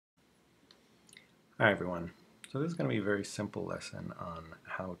Hi everyone. So this is going to be a very simple lesson on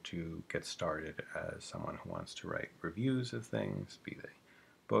how to get started as someone who wants to write reviews of things, be they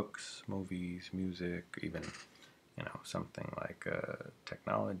books, movies, music, even something like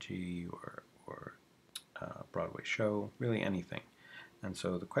technology or Broadway show, really anything. And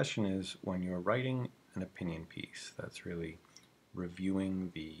so the question is, when you're writing an opinion piece that's really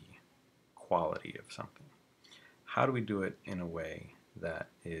reviewing the quality of something, how do we do it in a way that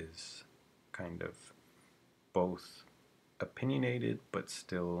is kind of both opinionated but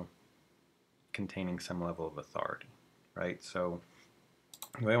still containing some level of authority, right? So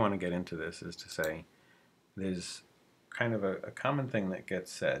the way I want to get into this is to say there's kind of a common thing that gets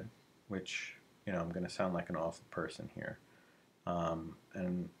said, which, I'm going to sound like an awful person here.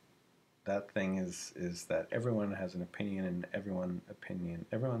 And that thing is that everyone has an opinion and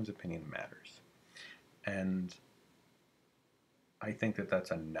everyone's opinion matters. And I think that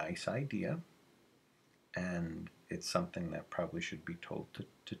that's a nice idea, and it's something that probably should be told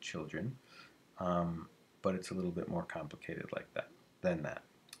to children. Um, but it's a little bit more complicated like that than that.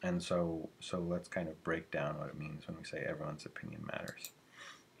 And so let's kind of break down what it means when we say everyone's opinion matters.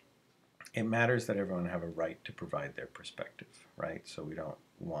 It matters that everyone have a right to provide their perspective, right? So we don't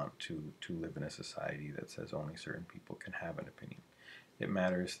want to live in a society that says only certain people can have an opinion. It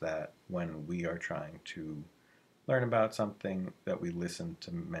matters that when we are trying to learn about something that we listen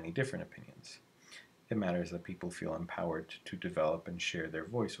to many different opinions. It matters that people feel empowered to develop and share their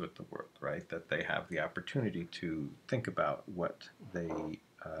voice with the world, right? That they have the opportunity to think about what they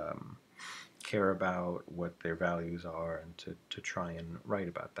care about, what their values are, and to try and write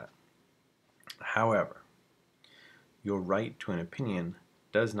about that. However, your right to an opinion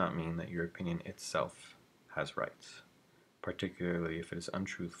does not mean that your opinion itself has rights, particularly if it is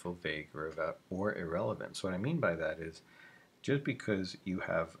untruthful, vague, or irrelevant. So, what I mean by that is just because you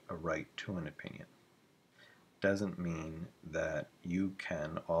have a right to an opinion doesn't mean that you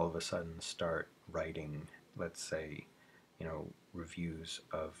can all of a sudden start writing, let's say, reviews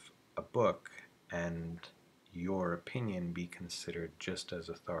of a book and your opinion be considered just as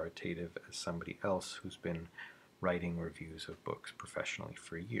authoritative as somebody else who's been writing reviews of books professionally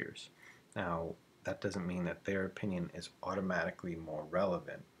for years. Now, that doesn't mean that their opinion is automatically more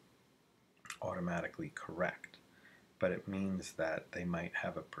relevant, automatically correct, but it means that they might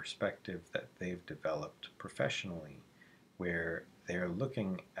have a perspective that they've developed professionally where they're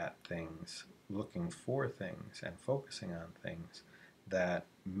looking at things, looking for things, and focusing on things that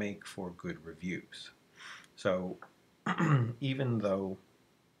make for good reviews. So even though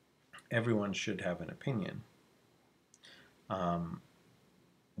everyone should have an opinion, um,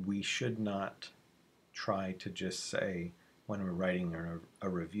 we should not try to just say when we're writing a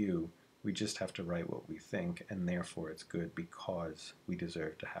review, we just have to write what we think, and therefore it's good because we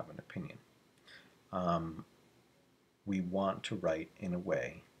deserve to have an opinion. Um, we want to write in a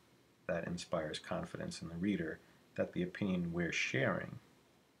way that inspires confidence in the reader that the opinion we're sharing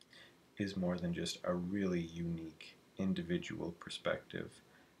is more than just a really unique individual perspective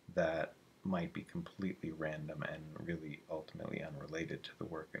that might be completely random and really ultimately unrelated to the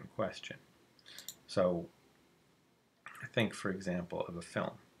work in question. So, think, for example, of a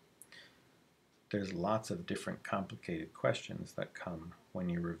film. There's lots of different complicated questions that come when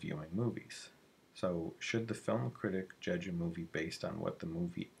you're reviewing movies. So, should the film critic judge a movie based on what the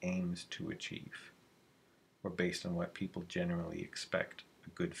movie aims to achieve, or based on what people generally expect a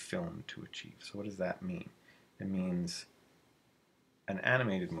good film to achieve? So, what does that mean? It means an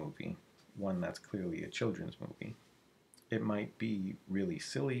animated movie, one that's clearly a children's movie, it might be really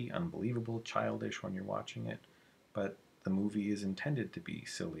silly, unbelievable, childish when you're watching it, but the movie is intended to be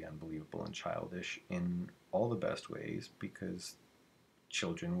silly, unbelievable, and childish in all the best ways because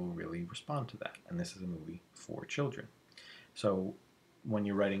children will really respond to that. And this is a movie for children. So when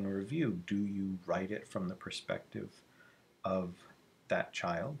you're writing a review, do you write it from the perspective of that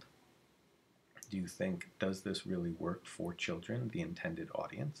child? Do you think, does this really work for children, the intended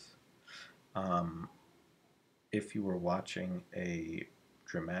audience? Um, if you were watching a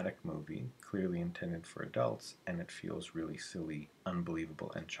dramatic movie clearly intended for adults and it feels really silly,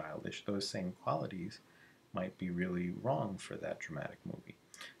 unbelievable, and childish, those same qualities might be really wrong for that dramatic movie.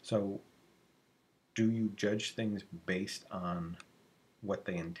 So, do you judge things based on what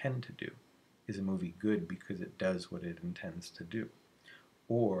they intend to do? Is a movie good because it does what it intends to do?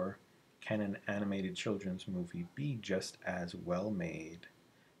 Or can an animated children's movie be just as well made,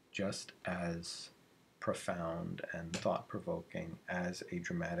 just as profound and thought provoking as a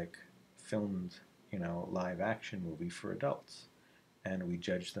dramatic filmed, live action movie for adults? And we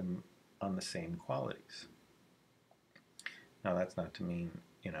judge them on the same qualities. Now, that's not to mean,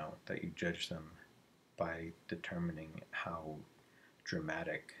 that you judge them by determining how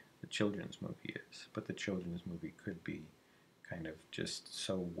dramatic the children's movie is, but the children's movie could be kind of just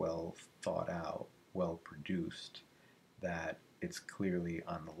so well thought out, well produced, that it's clearly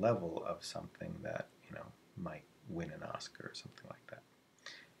on the level of something that, might win an Oscar or something like that.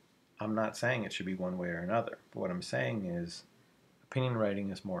 I'm not saying it should be one way or another, but what I'm saying is opinion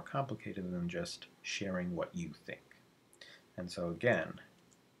writing is more complicated than just sharing what you think. And so again,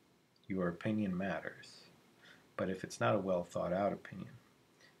 your opinion matters. But if it's not a well thought out opinion,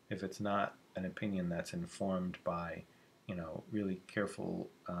 if it's not an opinion that's informed by, really careful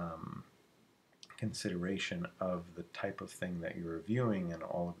consideration of the type of thing that you're reviewing and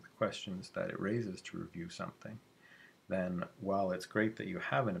all of the questions that it raises to review something, then while it's great that you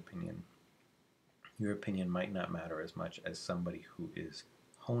have an opinion, your opinion might not matter as much as somebody who is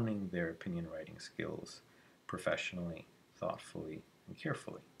honing their opinion writing skills professionally, thoughtfully, and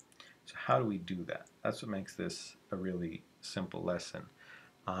carefully. So how do we do that? That's what makes this a really simple lesson.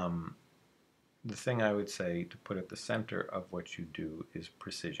 The thing I would say to put at the center of what you do is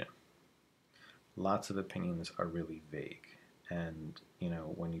precision. Lots of opinions are really vague. And,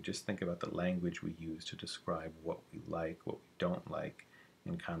 when you just think about the language we use to describe what we like, what we don't like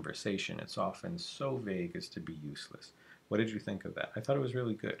in conversation, it's often so vague as to be useless. What did you think of that? I thought it was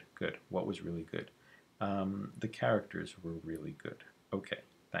really good. Good. What was really good? The characters were really good. Okay,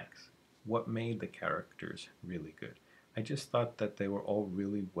 thanks. What made the characters really good? I just thought that they were all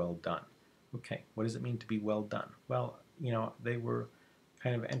really well done. Okay, what does it mean to be well done? Well, they were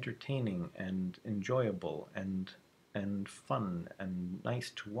kind of entertaining and enjoyable and fun and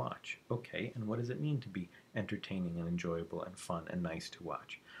nice to watch. Okay, and what does it mean to be entertaining and enjoyable and fun and nice to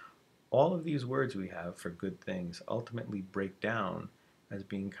watch? All of these words we have for good things ultimately break down as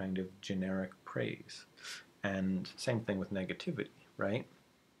being kind of generic praise. And same thing with negativity, right?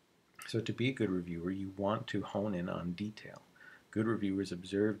 So to be a good reviewer, you want to hone in on detail. Good reviewers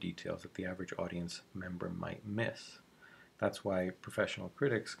observe details that the average audience member might miss. That's why professional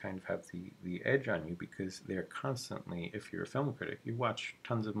critics kind of have the edge on you, because they're constantly, if you're a film critic, you watch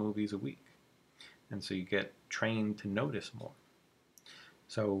tons of movies a week. And so you get trained to notice more.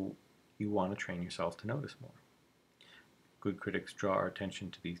 So you want to train yourself to notice more. Good critics draw our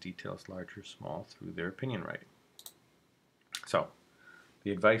attention to these details, large or small, through their opinion writing. So,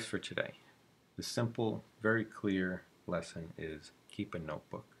 the advice for today. The simple, very clear lesson is keep a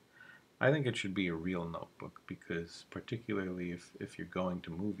notebook. I think it should be a real notebook, because particularly if you're going to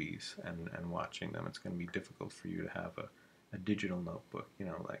movies and watching them, it's going to be difficult for you to have a digital notebook,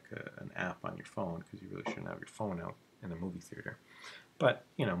 like an app on your phone, because you really shouldn't have your phone out in a movie theater. But,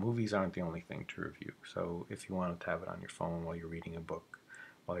 movies aren't the only thing to review. So if you wanted to have it on your phone while you're reading a book,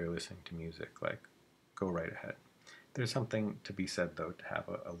 while you're listening to music, go right ahead. There's something to be said, though, to have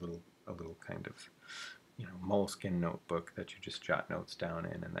a little kind of moleskin notebook that you just jot notes down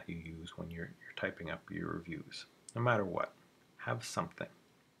in and that you use when you're typing up your reviews. No matter what, have something.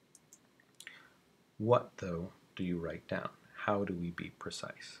 What, though, do you write down? How do we be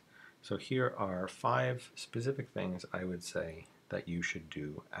precise? So here are 5 specific things I would say that you should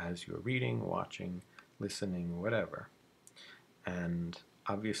do as you're reading, watching, listening, whatever. And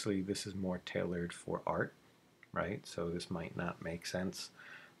obviously this is more tailored for art, right? So this might not make sense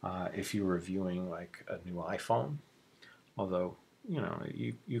if you're reviewing like a new iPhone, although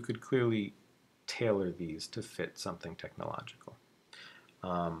you could clearly tailor these to fit something technological.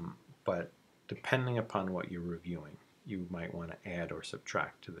 But depending upon what you're reviewing, you might want to add or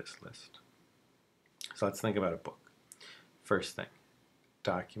subtract to this list. So let's think about a book. First thing,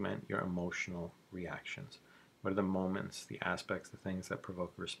 document your emotional reactions. What are the moments, the aspects, the things that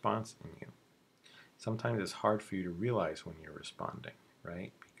provoke a response in you? Sometimes it's hard for you to realize when you're responding,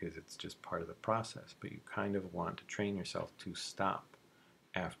 right? Because it's just part of the process, but you kind of want to train yourself to stop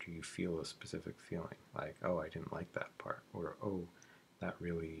after you feel a specific feeling, like, oh, I didn't like that part, or oh, that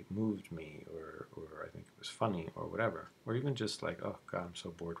really moved me, or I think it was funny, or whatever, or even just like, oh God, I'm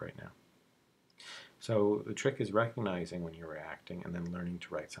so bored right now. So the trick is recognizing when you're reacting and then learning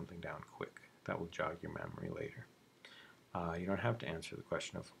to write something down quick. That will jog your memory later. You don't have to answer the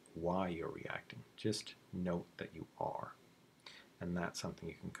question of why you're reacting. Just note that you are. And that's something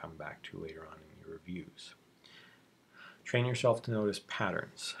you can come back to later on in your reviews. Train yourself to notice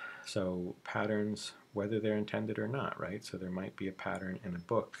patterns. So patterns, whether they're intended or not, right? So there might be a pattern in a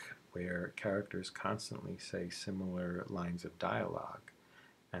book where characters constantly say similar lines of dialogue,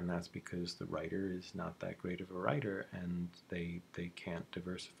 and that's because the writer is not that great of a writer and they can't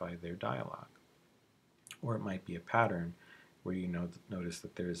diversify their dialogue. Or it might be a pattern where you notice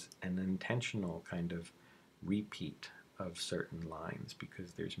that there's an intentional kind of repeat of certain lines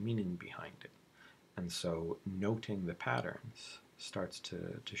because there's meaning behind it. And so noting the patterns starts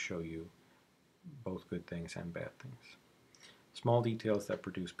to show you both good things and bad things. Small details that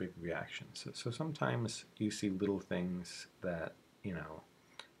produce big reactions. So sometimes you see little things that, you know,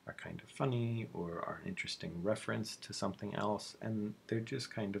 are kind of funny or are an interesting reference to something else, and they're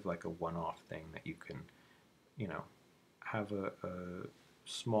just kind of like a one-off thing that you can, you know, have a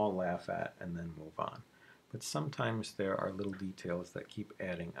small laugh at and then move on. But sometimes there are little details that keep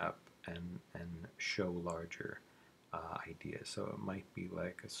adding up and show larger ideas. So it might be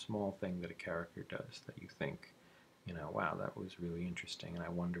like a small thing that a character does that you think, you know, wow, that was really interesting, and I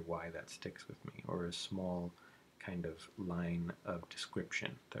wonder why that sticks with me. Or a small kind of line of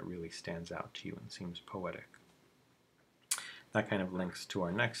description that really stands out to you and seems poetic. That kind of links to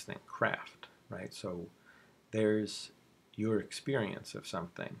our next thing, craft, right? So there's your experience of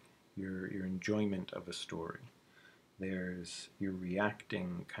something, your enjoyment of a story. There's you're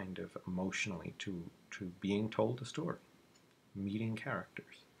reacting kind of emotionally to being told a story, meeting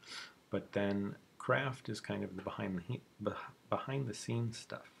characters. But then craft is kind of the behind the scenes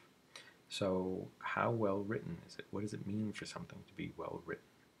stuff. So how well written is it? What does it mean for something to be well written?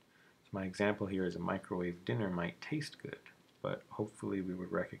 So my example here is a microwave dinner might taste good, but hopefully we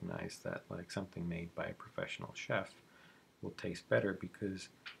would recognize that like something made by a professional chef will taste better because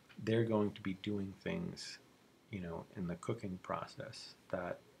they're going to be doing things, you know, in the cooking process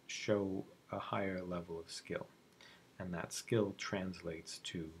that show a higher level of skill, and that skill translates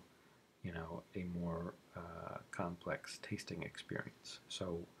to, you know, a more complex tasting experience.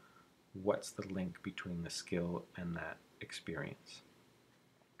 So what's the link between the skill and that experience?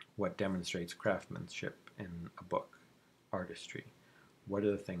 What demonstrates craftsmanship in a book, artistry? What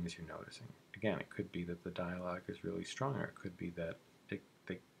are the things you're noticing? Again, it could be that the dialogue is really strong, or it could be that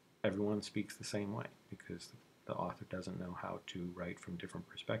everyone speaks the same way because the author doesn't know how to write from different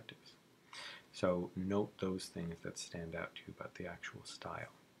perspectives. So note those things that stand out to you about the actual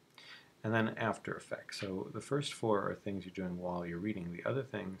style. And then after effects. So the first four are things you're doing while you're reading. The other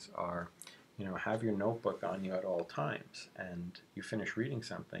things are, you know, have your notebook on you at all times, and you finish reading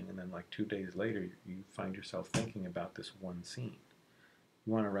something, and then like 2 days later, you find yourself thinking about this one scene.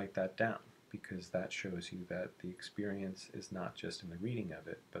 You want to write that down because that shows you that the experience is not just in the reading of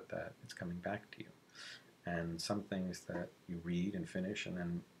it, but that it's coming back to you. And some things that you read and finish and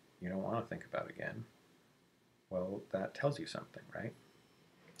then you don't want to think about again, well, that tells you something, right?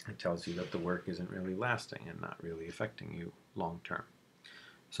 It tells you that the work isn't really lasting and not really affecting you long term.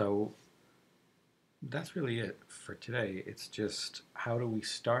 So that's really it for today. It's just how do we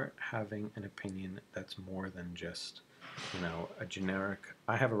start having an opinion that's more than just, you know, a generic,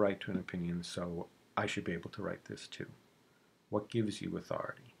 I have a right to an opinion, so I should be able to write this too. What gives you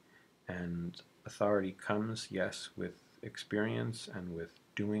authority? And authority comes, yes, with experience and with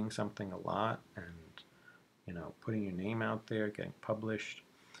doing something a lot and, you know, putting your name out there, getting published,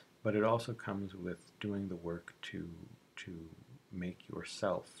 but it also comes with doing the work to make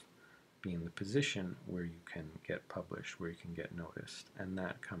yourself be in the position where you can get published, where you can get noticed. And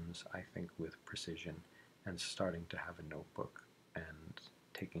that comes, I think, with precision and starting to have a notebook and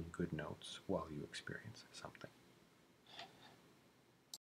taking good notes while you experience something.